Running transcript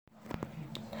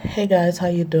Hey guys, how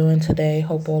you doing today?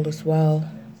 Hope all is well.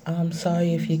 I'm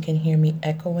sorry if you can hear me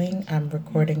echoing. I'm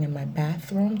recording in my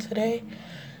bathroom today.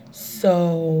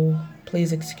 So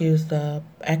please excuse the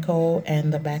echo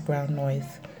and the background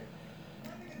noise.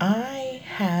 I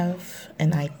have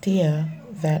an idea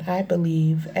that I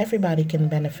believe everybody can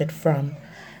benefit from.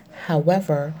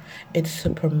 However, it's to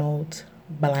promote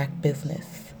black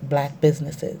businesses.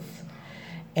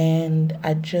 And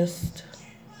I just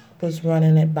was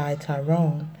running it by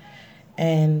Tyrone,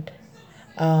 and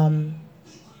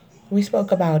we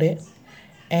spoke about it,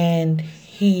 and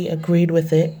he agreed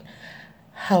with it.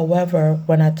 However,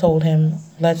 when I told him,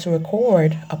 let's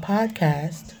record a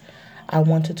podcast, I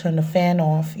want to turn the fan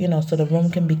off, so the room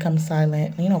can become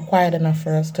silent, quiet enough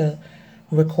for us to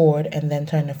record and then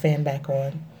turn the fan back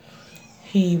on.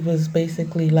 He was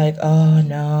basically like, oh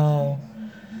no.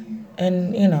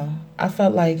 And, I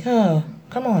felt like,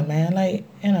 come on, man. Like,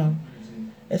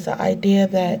 it's an idea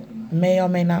that may or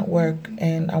may not work,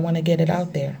 and I want to get it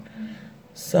out there.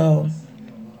 So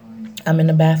I'm in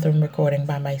the bathroom recording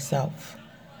by myself.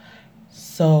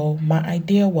 So my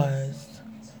idea was,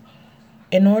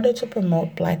 in order to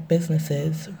promote black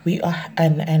businesses, we are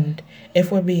and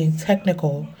if we're being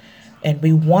technical and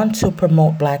we want to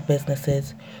promote black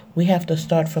businesses, we have to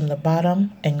start from the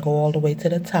bottom and go all the way to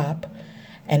the top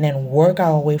and then work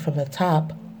our way from the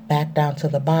top back down to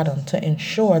the bottom to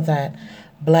ensure that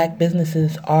black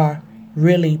businesses are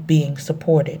really being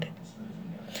supported.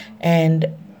 And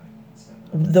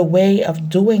the way of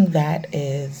doing that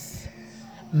is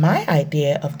my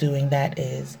idea of doing that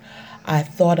is I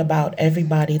thought about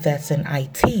everybody that's in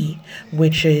IT,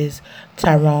 which is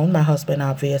Tyrone, my husband,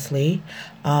 obviously,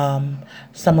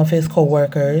 some of his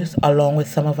coworkers, along with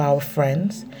some of our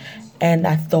friends. And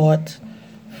I thought,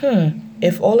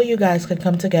 if all of you guys could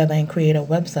come together and create a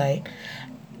website,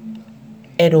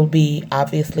 it'll be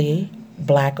obviously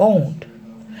black owned.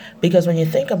 Because when you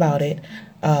think about it,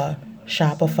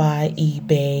 Shopify,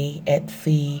 eBay,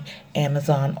 Etsy,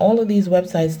 Amazon, all of these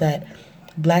websites that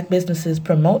black businesses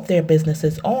promote their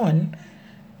businesses on,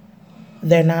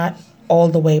 they're not all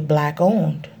the way black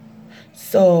owned.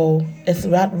 So it's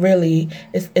not really,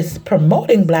 it's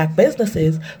promoting black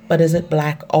businesses, but is it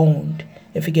black owned,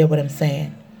 if you get what I'm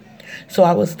saying? So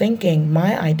I was thinking,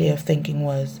 my idea of thinking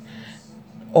was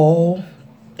all,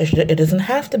 it doesn't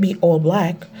have to be all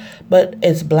black, but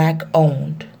it's black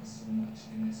owned.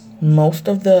 Most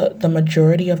of the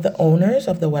majority of the owners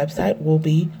of the website will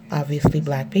be obviously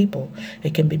black people.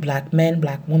 It can be black men,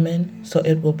 black women, so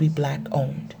it will be black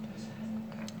owned.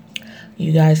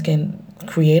 You guys can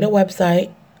create a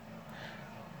website,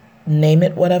 name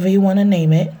it whatever you want to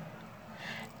name it,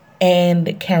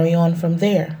 and carry on from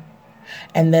there.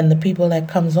 And then the people that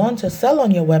comes on to sell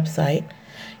on your website,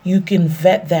 you can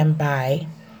vet them by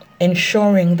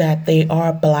ensuring that they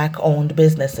are black owned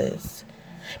businesses,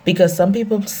 because some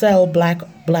people sell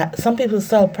some people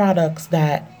sell products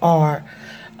that are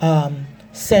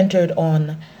centered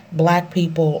on black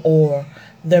people, or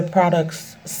their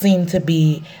products seem to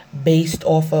be based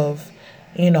off of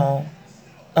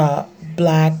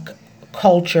black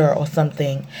culture or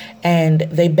something, and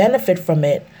they benefit from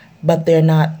it, but they're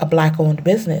not a black owned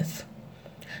business.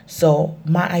 So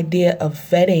my idea of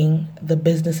vetting the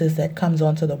businesses that comes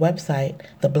onto the website,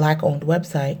 the black owned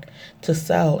website, to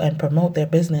sell and promote their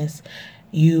business,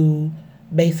 you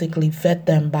basically vet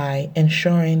them by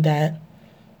ensuring that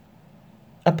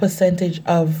a percentage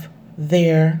of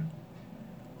their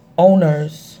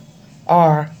owners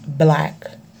are black.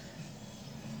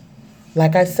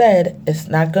 Like I said, it's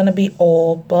not going to be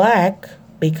all black,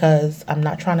 because I'm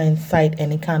not trying to incite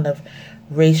any kind of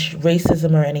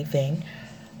racism or anything.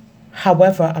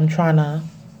 However, I'm trying to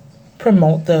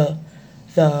promote the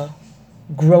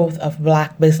growth of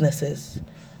black businesses,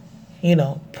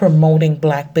 promoting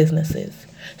black businesses.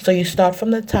 So you start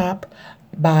from the top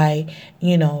by,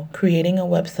 creating a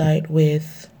website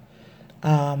with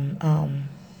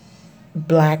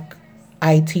black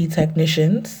IT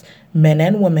technicians, men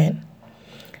and women,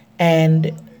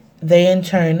 and they in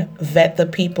turn vet the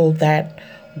people that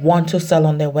want to sell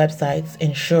on their websites,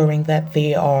 ensuring that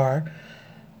they are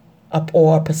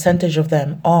or a percentage of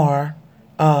them are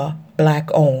black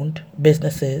owned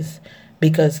businesses.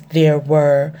 Because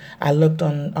I looked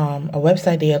on a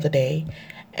website the other day,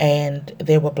 and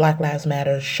there were Black Lives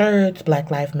Matter shirts,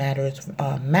 Black Lives Matter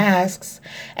masks,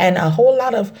 and a whole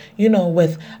lot of,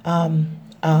 with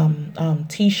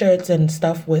t-shirts and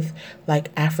stuff with like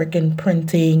African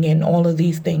printing and all of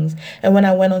these things. And when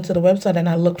I went onto the website and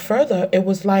I looked further, it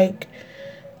was like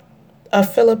a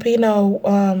Filipino,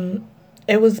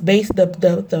 it was based,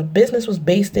 the business was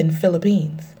based in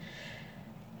Philippines.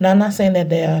 Now, I'm not saying that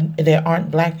there aren't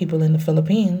black people in the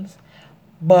Philippines,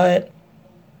 but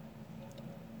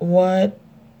what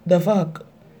the fuck?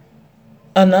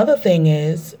 Another thing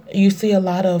is you see a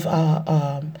lot of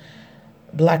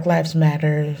Black Lives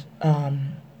Matter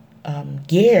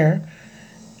gear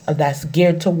that's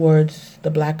geared towards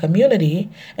the black community,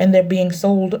 and they're being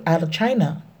sold out of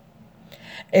China.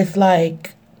 It's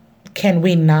like, can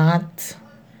we not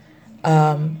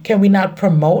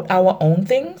promote our own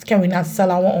things? Can we not sell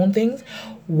our own things?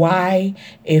 Why,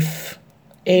 if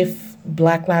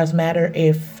Black Lives Matter,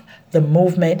 if the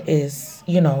movement is,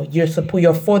 you're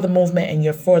for the movement and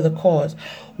you're for the cause,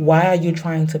 why are you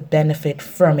trying to benefit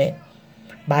from it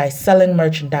by selling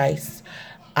merchandise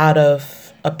out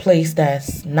of a place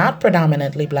that's not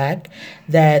predominantly black,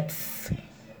 that's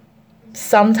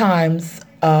sometimes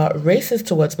racist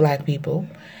towards black people,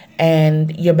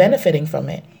 and you're benefiting from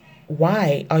it?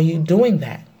 Why are you doing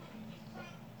that?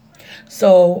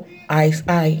 So my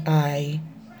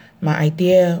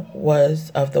idea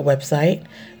was of the website,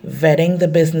 vetting the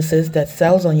businesses that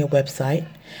sells on your website,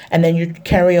 and then you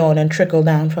carry on and trickle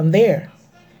down from there.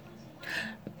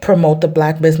 Promote the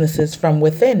black businesses from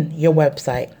within your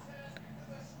website.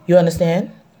 You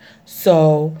understand?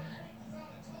 So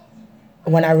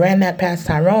when I ran that past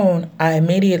Tyrone, I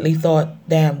immediately thought,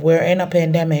 damn, we're in a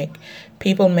pandemic.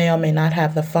 People may or may not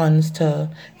have the funds to,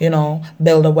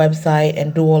 build a website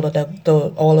and do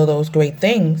all of those great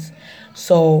things.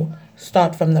 So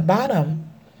start from the bottom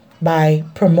by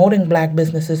promoting black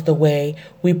businesses the way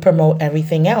we promote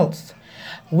everything else.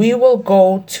 We will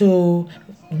go to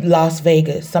Las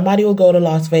Vegas. Somebody will go to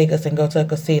Las Vegas and go to a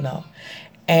casino,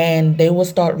 and they will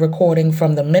start recording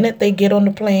from the minute they get on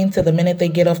the plane to the minute they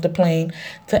get off the plane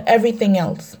to everything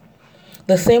else.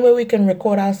 The same way we can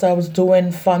record ourselves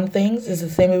doing fun things is the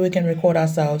same way we can record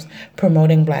ourselves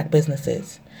promoting black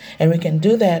businesses. And we can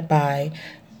do that by,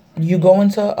 you go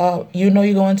into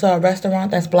a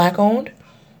restaurant that's black owned,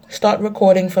 start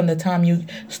recording from the time you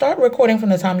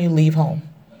leave home.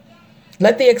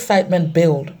 Let the excitement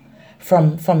build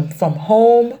from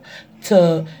home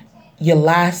to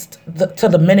to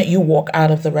the minute you walk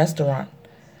out of the restaurant.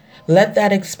 Let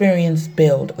that experience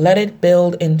build. Let it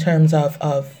build in terms of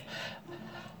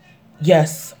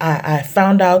yes, I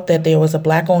found out that there was a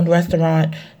black-owned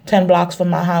restaurant 10 blocks from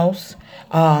my house.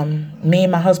 Me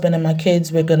and my husband and my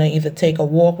kids, we're going to either take a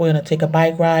walk, we're going to take a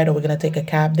bike ride, or we're going to take a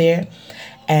cab there.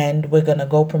 And we're going to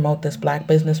go promote this black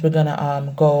business. We're going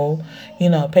to go,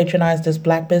 patronize this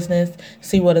black business,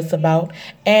 see what it's about,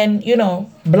 and,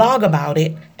 blog about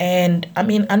it. And,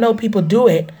 I know people do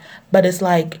it, but it's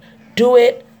like, do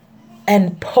it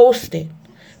and post it.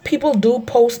 People do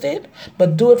post it,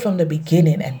 but do it from the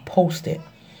beginning and post it.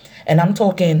 And I'm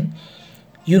talking,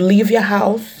 you leave your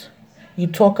house, you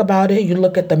talk about it, you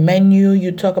look at the menu,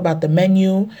 you talk about the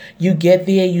menu, you get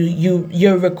there,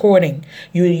 you're recording.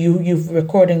 You're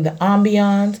recording the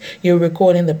ambiance, you're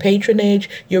recording the patronage,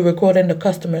 you're recording the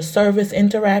customer service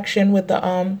interaction with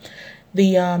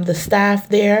the staff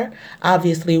there,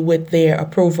 obviously with their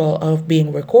approval of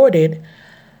being recorded.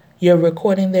 You're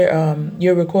recording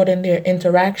their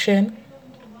interaction,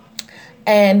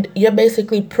 and you're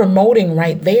basically promoting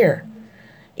right there.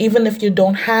 Even if you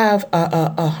don't have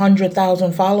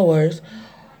 100,000 followers,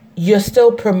 you're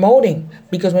still promoting,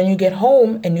 because when you get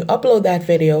home and you upload that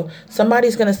video,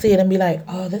 somebody's going to see it and be like,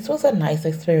 oh, this was a nice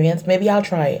experience. Maybe I'll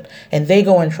try it. And they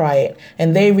go and try it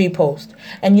and they repost.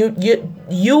 And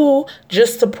you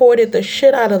just supported the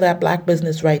shit out of that black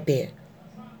business right there.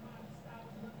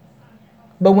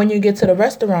 But when you get to the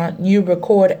restaurant, you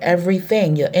record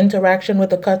everything: your interaction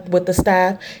with the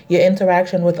staff, your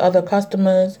interaction with other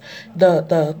customers,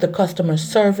 the customer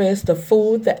service, the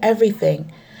food, the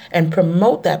everything, and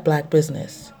promote that black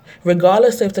business,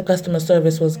 regardless if the customer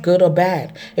service was good or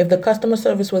bad. If the customer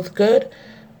service was good,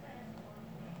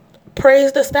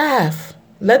 praise the staff.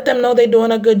 Let them know they're doing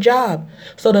a good job.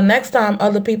 So the next time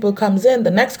other people comes in,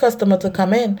 the next customer to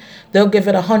come in, they'll give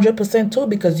it 100% too,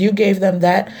 because you gave them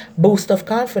that boost of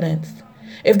confidence.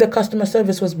 If the customer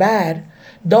service was bad,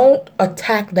 don't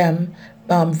attack them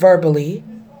verbally.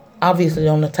 Obviously,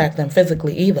 don't attack them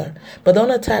physically either. But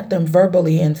don't attack them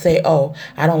verbally and say, oh,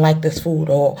 I don't like this food,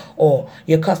 or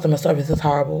your customer service is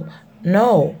horrible.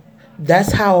 No,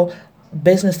 that's how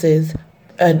businesses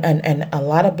and a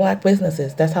lot of black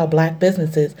businesses, that's how black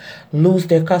businesses lose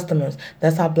their customers.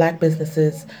 That's how black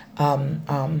businesses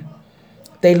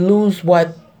they lose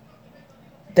what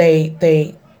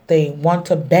they want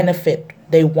to benefit,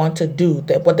 they want to do,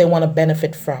 what they want to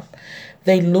benefit from.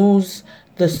 They lose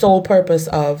the sole purpose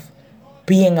of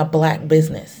being a black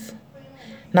business.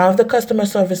 Now, if the customer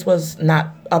service was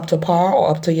not up to par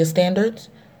or up to your standards,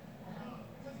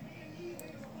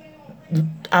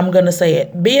 I'm going to say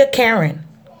it. Be a Karen.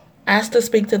 Ask to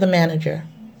speak to the manager.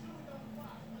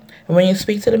 And when you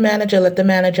speak to the manager, let the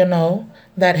manager know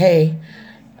that, hey,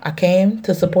 I came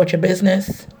to support your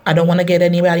business. I don't want to get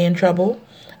anybody in trouble.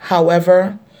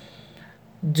 However,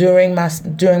 during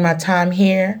my time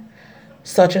here,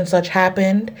 such and such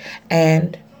happened,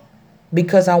 and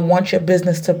because I want your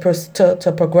business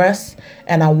to progress,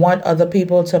 and I want other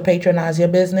people to patronize your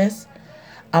business,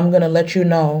 I'm going to let you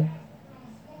know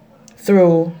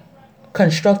through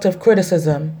constructive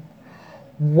criticism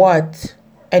what,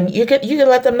 and you can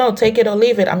let them know, take it or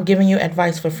leave it. I'm giving you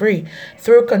advice for free.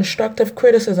 Through constructive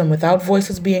criticism, without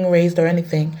voices being raised or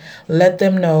anything, let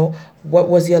them know what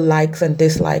was your likes and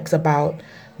dislikes about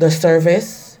the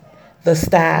service, the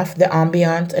staff, the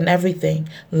ambiance, and everything.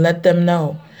 Let them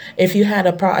know. If you had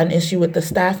an issue with the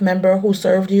staff member who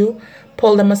served you,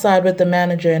 pull them aside with the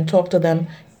manager and talk to them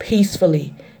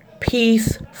peacefully.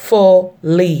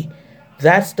 Peacefully.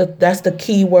 That's the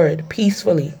key word,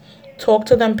 peacefully. Talk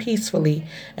to them peacefully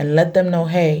and let them know,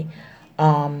 hey,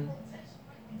 I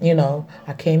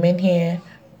came in here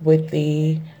with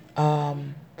the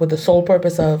sole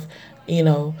purpose of,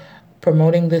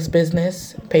 promoting this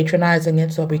business, patronizing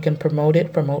it so we can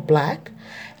promote Black.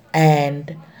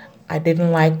 And I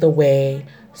didn't like the way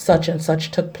such and such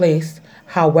took place.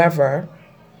 However,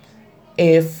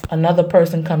 if another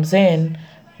person comes in,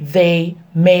 they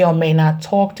may or may not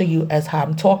talk to you as how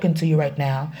I'm talking to you right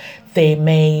now. They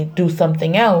may do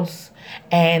something else,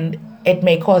 and it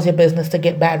may cause your business to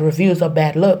get bad reviews or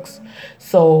bad looks.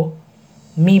 So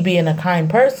me being a kind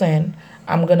person,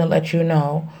 I'm going to let you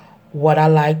know what I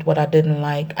liked, what I didn't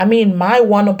like. I mean, my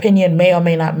one opinion may or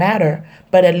may not matter,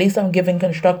 but at least I'm giving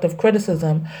constructive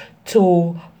criticism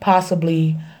to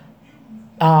possibly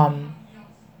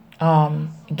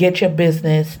get your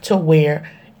business to where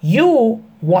you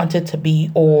want it to be,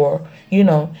 or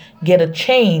get a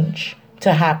change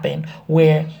to happen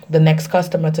where the next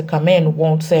customer to come in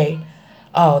won't say,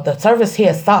 oh, the service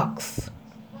here sucks.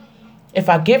 If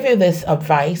I give you this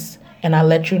advice and I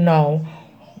let you know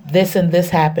this and this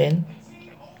happened,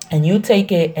 and you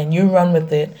take it and you run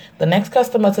with it, the next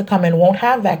customer to come in won't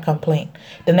have that complaint.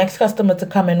 The next customer to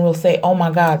come in will say, oh my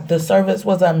God, the service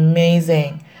was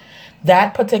amazing.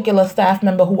 That particular staff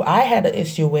member who I had an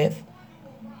issue with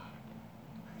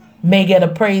may get a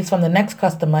praise from the next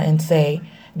customer and say,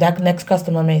 that next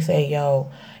customer may say, yo,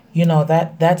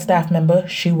 that staff member,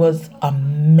 she was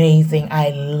amazing. I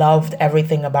loved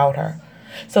everything about her.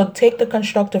 So take the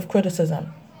constructive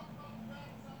criticism.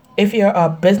 If you're a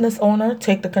business owner,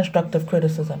 take the constructive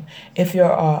criticism. If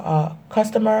you're a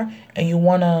customer and you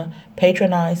want to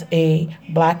patronize a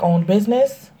Black-owned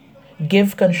business,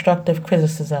 give constructive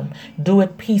criticism. Do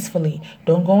it peacefully.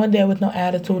 Don't go in there with no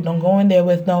attitude. Don't go in there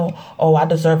with no, oh, I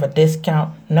deserve a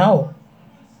discount. No,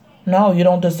 you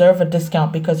don't deserve a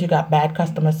discount because you got bad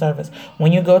customer service.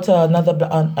 When you go to another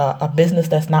a business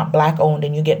that's not Black-owned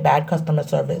and you get bad customer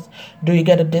service, do you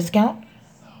get a discount?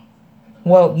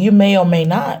 Well, you may or may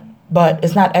not, but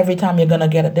it's not every time you're gonna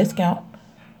get a discount.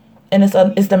 And it's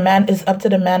up to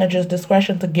the manager's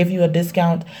discretion to give you a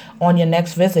discount on your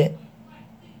next visit.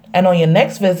 And on your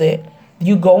next visit,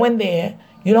 you go in there.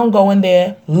 You don't go in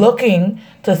there looking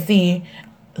to see,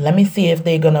 let me see if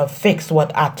they're going to fix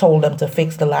what I told them to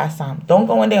fix the last time. Don't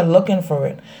go in there looking for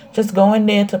it. Just go in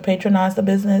there to patronize the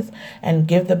business and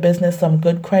give the business some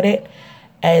good credit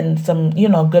and some,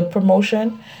 good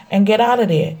promotion, and get out of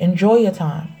there. Enjoy your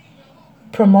time.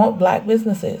 Promote Black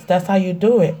businesses. That's how you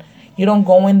do it. You don't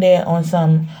go in there on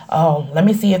some, oh, let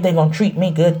me see if they're going to treat me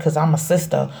good because I'm a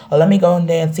sister. Or let me go in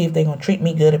there and see if they're going to treat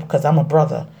me good because I'm a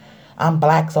brother. I'm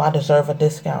Black, so I deserve a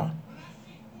discount.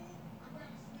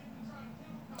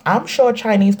 I'm sure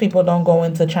Chinese people don't go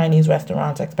into Chinese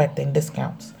restaurants expecting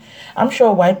discounts. I'm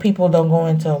sure white people don't go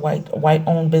into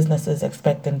white-owned businesses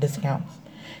expecting discounts.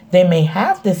 They may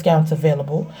have discounts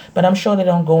available, but I'm sure they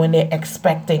don't go in there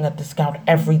expecting a discount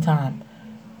every time.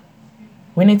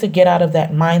 We need to get out of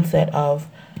that mindset of,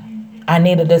 I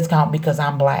need a discount because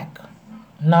I'm Black.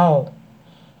 No.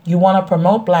 You want to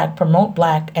promote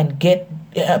Black and get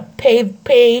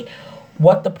pay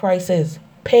what the price is.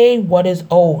 Pay what is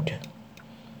owed.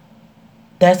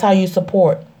 That's how you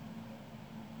support.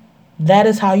 That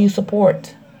is how you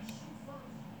support.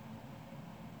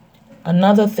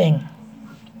 Another thing.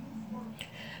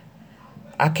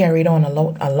 I carried on a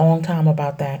long time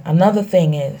about that. Another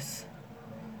thing is,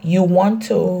 you want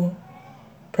to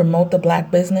promote the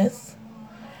Black business.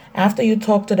 After you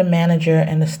talk to the manager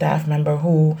and the staff member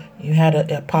who you had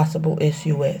a possible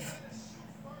issue with,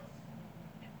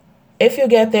 If you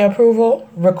get their approval,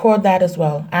 record that as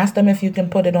well. Ask them if you can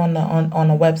put it on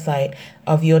a website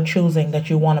of your choosing that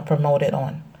you want to promote it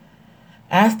on.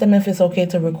 Ask them if it's okay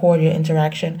to record your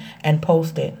interaction and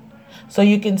post it. So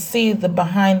you can see the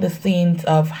behind the scenes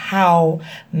of how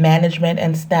management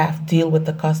and staff deal with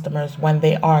the customers when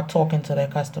they are talking to their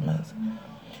customers.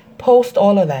 Post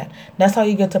all of that. That's how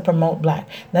you get to promote Black.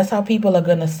 That's how people are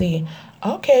going to see,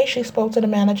 okay, she spoke to the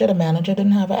manager. The manager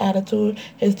didn't have an attitude.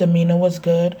 His demeanor was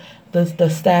good. The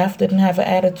staff didn't have an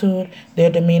attitude.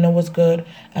 Their demeanor was good.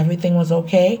 Everything was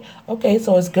okay. Okay,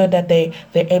 so it's good that they're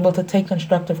able to take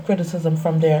constructive criticism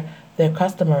from their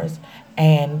customers,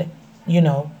 and,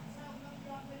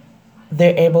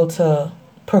 they're able to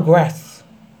progress.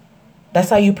 That's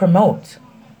how you promote.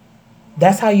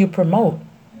 That's how you promote.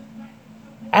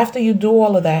 After you do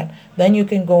all of that, then you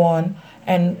can go on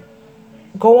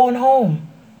home.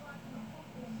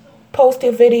 Post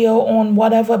your video on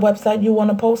whatever website you want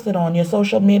to post it on, your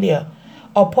social media,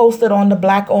 or post it on the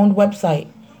Black-owned website.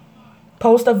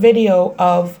 Post a video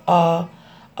of a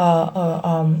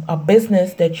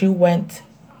business that you went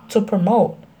to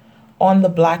promote on the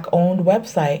Black-owned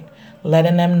website,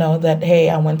 letting them know that, hey,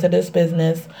 I went to this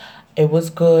business. It was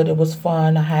good. It was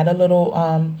fun. I had a little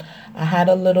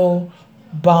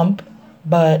bump,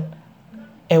 but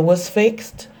it was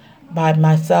fixed by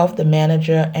myself, the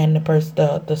manager, and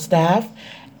the staff,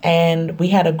 and we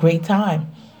had a great time.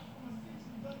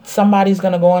 Somebody's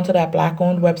gonna go onto that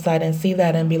Black-owned website and see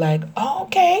that and be like, oh,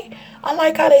 okay, I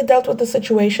like how they dealt with the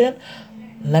situation.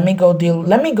 Let me go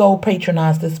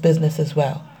patronize this business as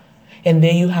well. And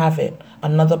there you have it,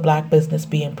 another Black business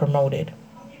being promoted.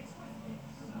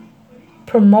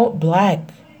 Promote Black.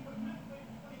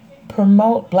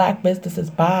 Promote Black businesses.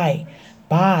 Buy.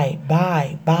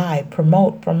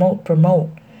 Promote.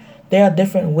 There are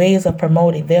different ways of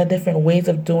promoting. There are different ways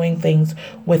of doing things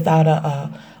without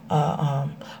a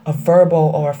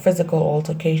verbal or a physical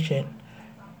altercation.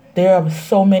 There are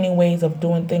so many ways of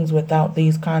doing things without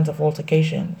these kinds of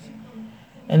altercations.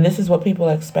 And this is what people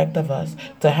expect of us,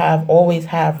 to always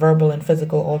have verbal and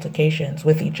physical altercations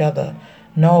with each other.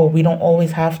 No, we don't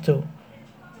always have to.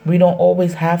 We don't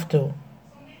always have to.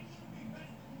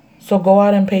 So go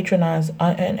out and patronize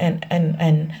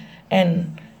and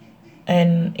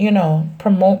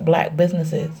promote Black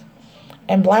businesses.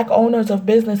 And Black owners of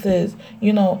businesses,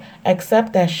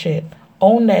 accept that shit.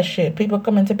 Own that shit. People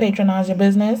coming to patronize your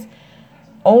business,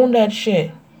 own that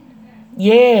shit.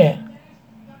 Yeah.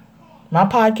 My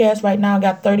podcast right now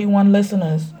got 31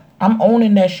 listeners. I'm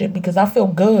owning that shit because I feel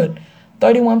good.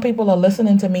 31 people are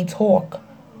listening to me talk.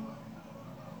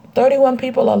 31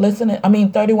 people are listening.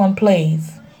 31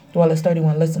 plays. Well, it's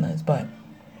 31 listeners, but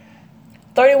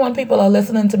 31 people are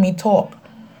listening to me talk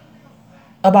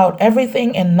about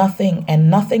everything and nothing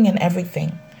and nothing and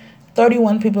everything.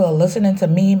 31 people are listening to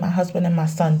me, my husband, and my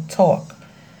son talk.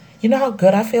 You know how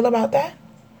good I feel about that?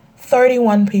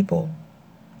 31 people.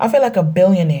 I feel like a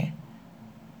billionaire.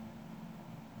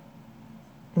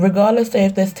 Regardless of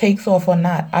if this takes off or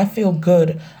not, I feel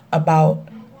good about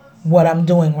what I'm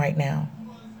doing right now.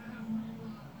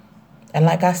 And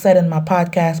like I said in my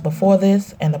podcast before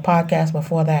this and the podcast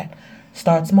before that,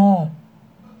 start small.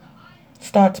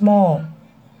 Start small.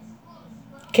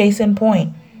 Case in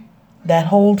point, that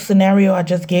whole scenario I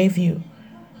just gave you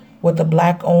with the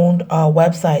Black-owned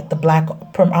website,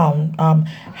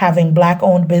 having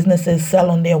Black-owned businesses sell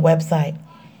on their website.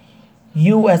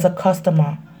 You as a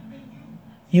customer,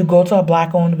 you go to a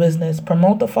Black-owned business,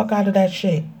 promote the fuck out of that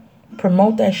shit.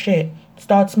 Promote that shit.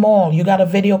 Start small. You got a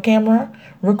video camera?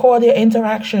 Record your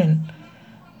interaction.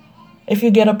 If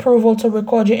you get approval to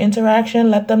record your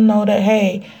interaction, let them know that,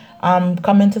 hey, I'm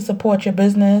coming to support your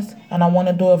business and I want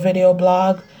to do a video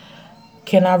blog.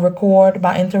 Can I record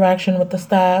my interaction with the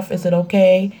staff? Is it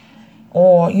okay?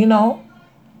 Or,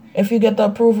 if you get the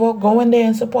approval, go in there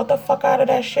and support the fuck out of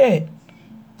that shit.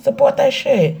 Support that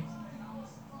shit.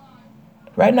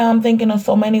 Right now I'm thinking of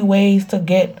so many ways to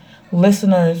get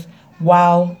listeners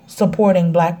while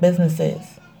supporting Black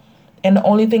businesses. And the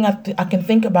only thing I can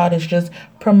think about is just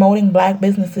promoting Black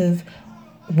businesses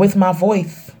with my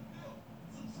voice.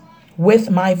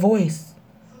 With my voice.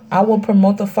 I will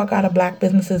promote the fuck out of Black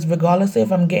businesses regardless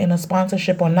if I'm getting a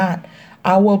sponsorship or not.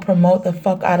 I will promote the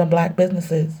fuck out of Black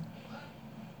businesses.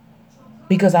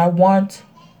 Because I want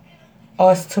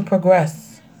us to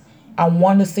progress. I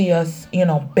want to see us,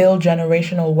 build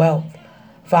generational wealth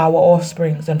for our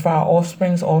offsprings and for our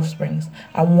offspring's offsprings.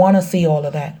 I want to see all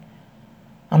of that.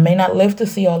 I may not live to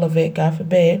see all of it, God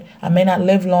forbid. I may not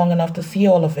live long enough to see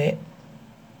all of it.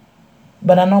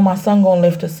 But I know my son gonna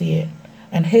live to see it.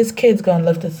 And his kids gonna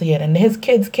live to see it. And his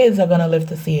kids' kids are gonna live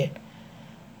to see it.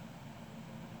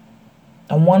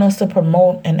 I want us to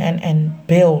promote and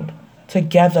build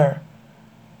together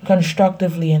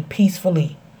constructively and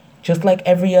peacefully, just like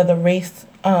every other race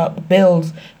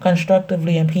builds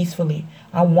constructively and peacefully.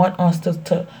 I want us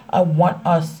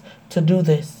to do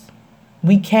this.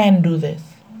 We can do this.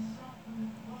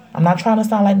 I'm not trying to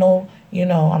sound like no,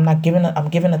 I'm giving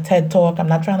a TED talk. I'm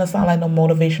not trying to sound like no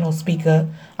motivational speaker.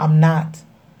 I'm not.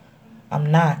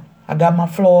 I got my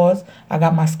flaws. I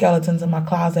got my skeletons in my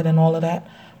closet and all of that.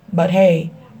 But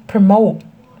hey, promote.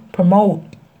 Promote.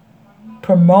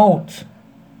 Promote.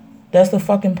 That's the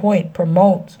fucking point.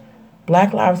 Promote.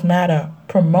 Black Lives Matter.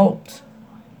 Promote.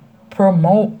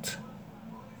 Promote.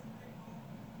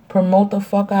 Promote the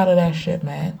fuck out of that shit,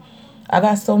 man. I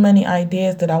got so many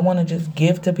ideas that I want to just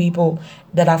give to people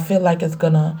that I feel like it's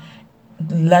gonna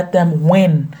let them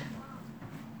win.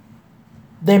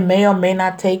 They may or may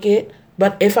not take it,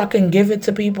 but if I can give it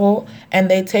to people and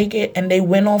they take it and they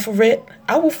win off of it,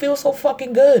 I will feel so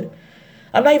fucking good.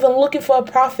 I'm not even looking for a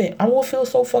profit. I will feel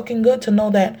so fucking good to know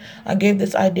that I gave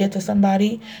this idea to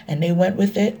somebody and they went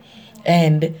with it.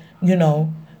 And,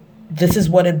 this is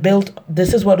what it built.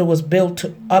 This is what it was built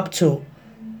up to.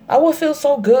 I will feel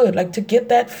so good. Like, to get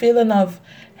that feeling of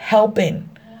helping,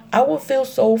 I will feel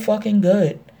so fucking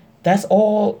good. That's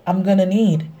all I'm going to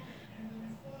need.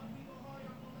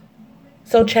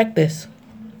 So check this.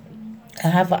 I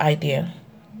have an idea.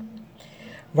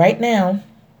 Right now,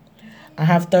 I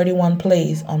have 31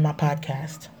 plays on my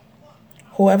podcast.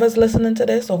 Whoever's listening to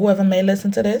this or whoever may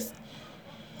listen to this,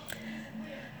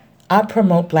 I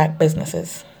promote black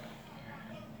businesses.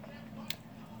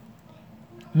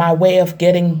 My way of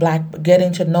getting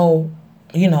to know,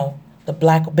 the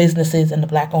black businesses and the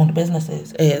black owned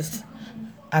businesses is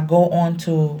I go on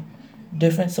to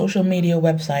different social media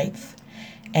websites,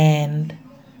 and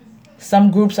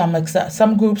some groups I'm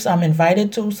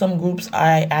invited to, some groups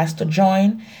I ask to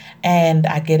join and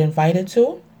I get invited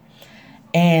to,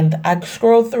 and I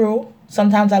scroll through.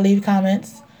 Sometimes I leave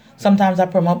comments, sometimes I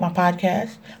promote my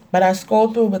podcast, but I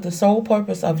scroll through with the sole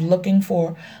purpose of looking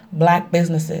for black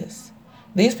businesses.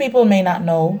 These people may not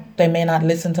know, they may not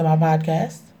listen to my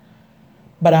podcast,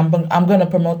 but I'm going to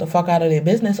promote the fuck out of their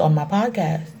business on my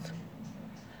podcast.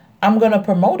 I'm going to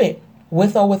promote it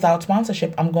with or without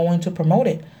sponsorship. I'm going to promote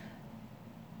it.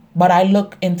 But I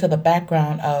look into the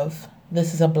background of,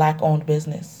 this is a black owned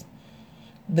business.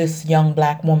 This young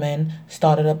black woman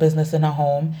started a business in her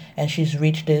home and she's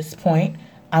reached this point.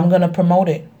 I'm going to promote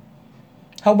it.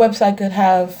 Her website could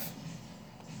have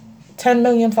 10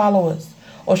 million followers.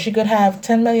 Or she could have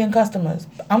 10 million customers.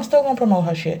 I'm still going to promote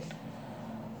her shit.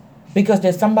 Because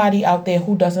there's somebody out there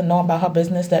who doesn't know about her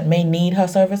business that may need her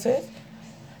services.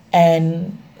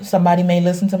 And somebody may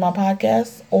listen to my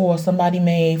podcast. Or somebody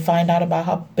may find out about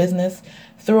her business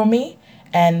through me.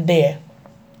 And there,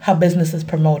 her business is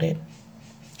promoted.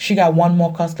 She got one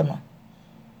more customer.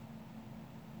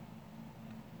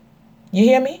 You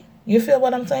hear me? You feel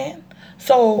what I'm saying?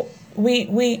 So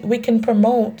we can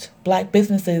promote black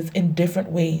businesses in different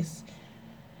ways.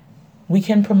 We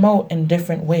can promote in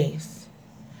different ways.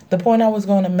 The point I was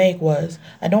going to make was,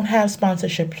 I don't have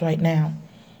sponsorships right now.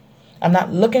 I'm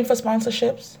not looking for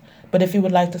sponsorships, but if you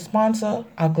would like to sponsor,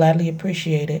 I'll gladly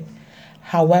appreciate it.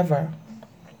 However,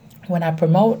 when I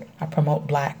promote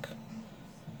black.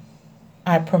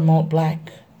 I promote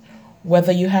black.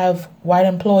 Whether you have white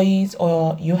employees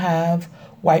or you have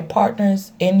white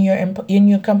partners in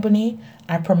your company,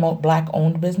 I promote black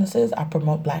owned businesses. I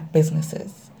promote black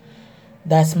businesses.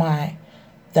 That's my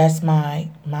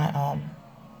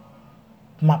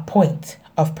point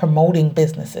of promoting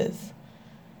businesses.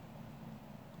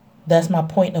 That's my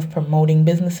point of promoting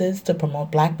businesses, to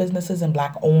promote black businesses and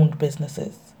black owned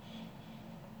businesses.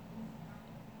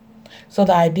 So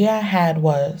the idea I had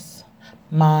was,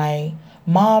 my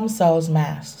mom sells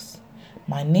masks.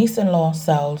 My niece-in-law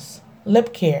sells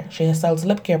lip care. She sells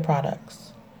lip care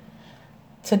products.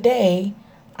 Today,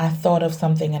 I thought of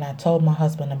something and I told my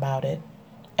husband about it.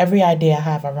 Every idea I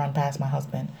have, I run past my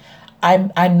husband.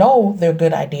 I know they're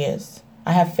good ideas.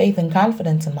 I have faith and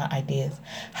confidence in my ideas.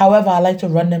 However, I like to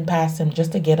run them past him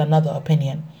just to get another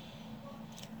opinion.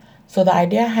 So the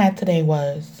idea I had today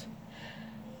was,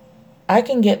 I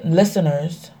can get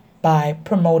listeners by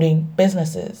promoting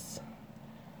businesses.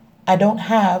 I don't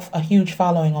have a huge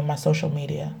following on my social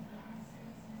media,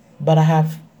 but I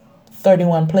have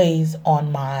 31 plays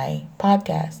on my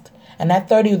podcast. And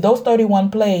those 31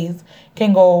 plays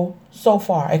can go so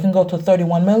far. It can go to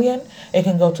 31 million, it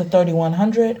can go to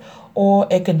 3,100, or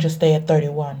it can just stay at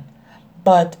 31.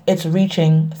 But it's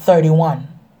reaching 31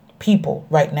 people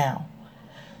right now.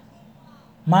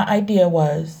 My idea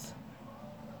was,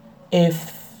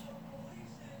 if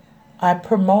I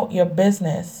promote your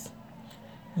business,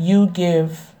 you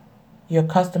give your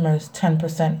customers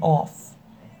 10% off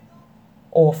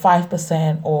or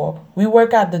 5%, or we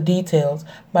work out the details,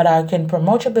 but I can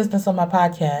promote your business on my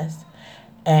podcast,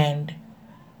 and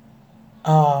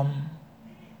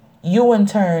you in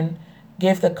turn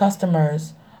give the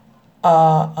customers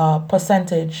a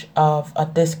percentage of a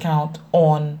discount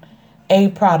on a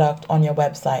product on your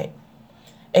website.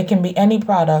 It can be any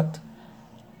product.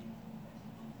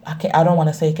 I don't want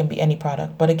to say it can be any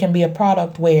product, but it can be a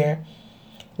product where,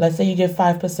 let's say you get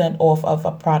 5% off of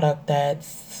a product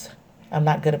that's, I'm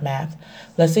not good at math.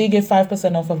 Let's say you get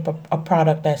 5% off of a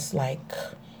product that's like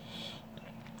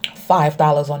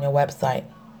 $5 on your website.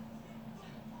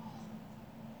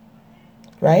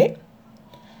 Right?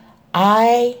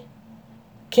 I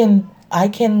can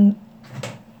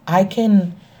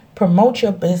promote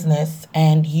your business,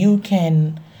 and you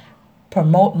can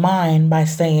promote mine by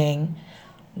saying,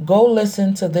 go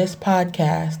listen to this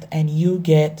podcast and you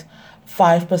get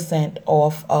 5%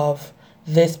 off of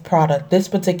this product, this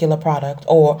particular product,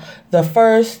 or the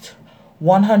first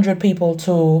 100 people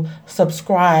to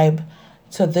subscribe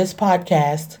to this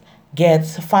podcast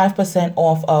gets 5%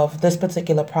 off of this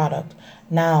particular product.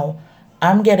 Now,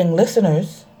 I'm getting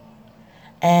listeners,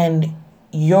 and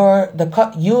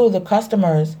the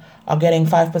customers are getting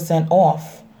 5%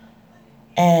 off.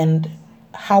 And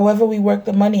however we work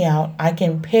the money out, I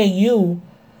can pay you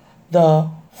the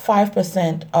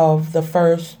 5% of the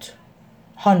first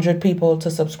 100 people to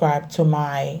subscribe to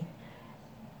my,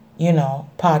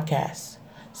 podcast.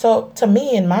 So to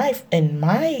me, in my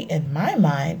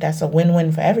mind, that's a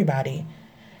win-win for everybody.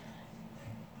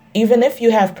 Even if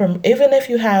you have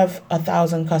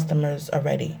 1,000 customers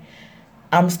already,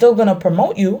 I'm still gonna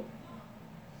promote you,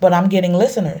 but I'm getting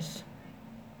listeners.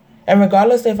 And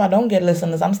regardless if I don't get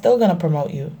listeners, I'm still gonna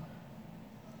promote you.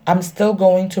 I'm still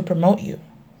going to promote you,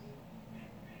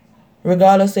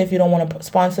 regardless if you don't want to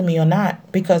sponsor me or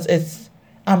not, because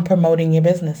I'm promoting your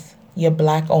business, your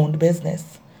Black-owned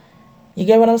business. You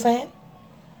get what I'm saying?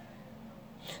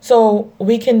 So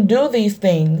we can do these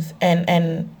things,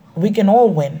 and we can all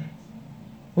win.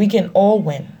 We can all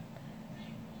win.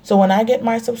 So when I get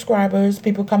my subscribers,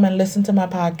 people come and listen to my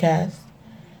podcast,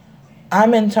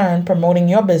 I'm in turn promoting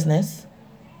your business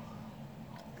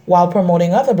while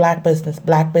promoting other black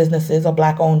businesses or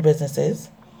Black-owned businesses.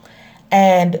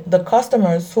 And the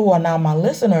customers who are now my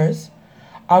listeners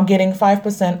are getting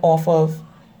 5% off of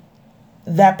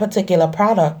that particular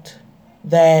product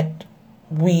that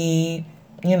we,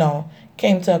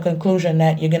 came to a conclusion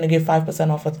that you're going to give 5%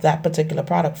 off of that particular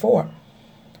product for.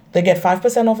 They get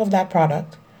 5% off of that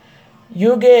product.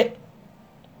 You get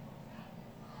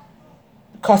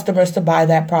customers to buy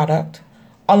that product,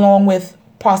 along with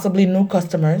possibly new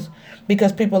customers,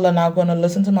 because people are now going to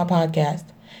listen to my podcast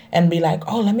and be like,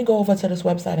 oh, let me go over to this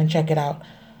website and check it out.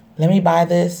 Let me buy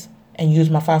this and use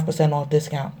my 5% off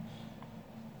discount.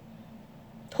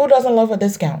 Who doesn't love a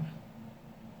discount?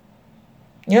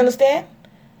 You understand?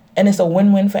 And it's a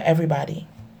win-win for everybody.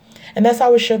 And that's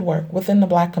how it should work within the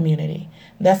Black community.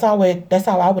 That's how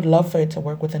I would love for it to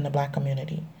work within the Black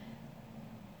community.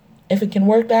 If it can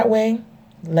work that way,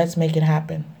 let's make it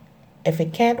happen. If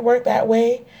it can't work that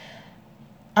way,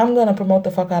 I'm going to promote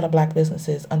the fuck out of Black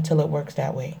businesses until it works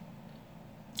that way.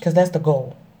 Because that's the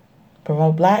goal.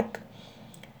 Promote Black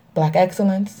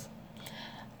excellence,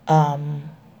 Black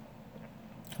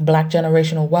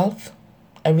generational wealth,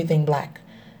 everything Black.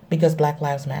 Because Black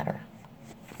lives matter.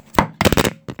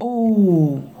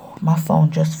 Ooh, my phone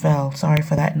just fell. Sorry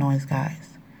for that noise,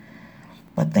 guys.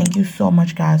 But thank you so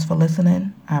much, guys, for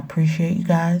listening. I appreciate you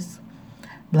guys.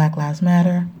 Black lives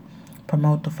matter.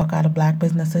 Promote the fuck out of Black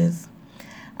businesses.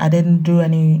 I didn't do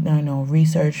any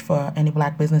research for any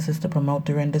Black businesses to promote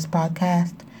during this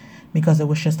podcast, because it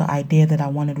was just an idea that I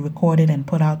wanted recorded and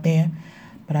put out there.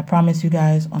 But I promise you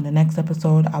guys, on the next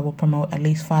episode, I will promote at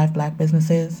least 5 Black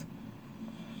businesses.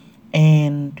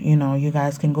 And, you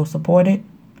guys can go support it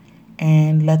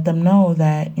and let them know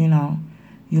that,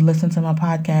 you listen to my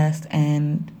podcast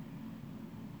and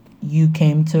you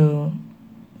came to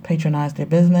patronize their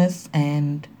business,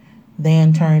 and they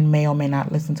in turn may or may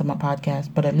not listen to my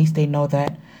podcast, but at least they know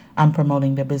that I'm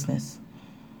promoting their business.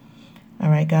 All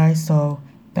right, guys. So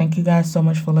thank you guys so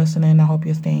much for listening. I hope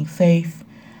you're staying safe.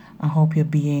 I hope you're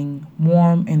being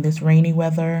warm in this rainy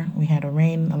weather. We had a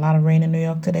lot of rain in New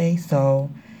York today. So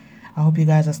I hope you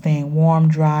guys are staying warm,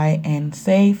 dry, and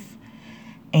safe.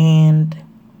 And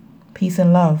peace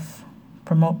and love.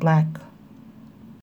 Promote Black.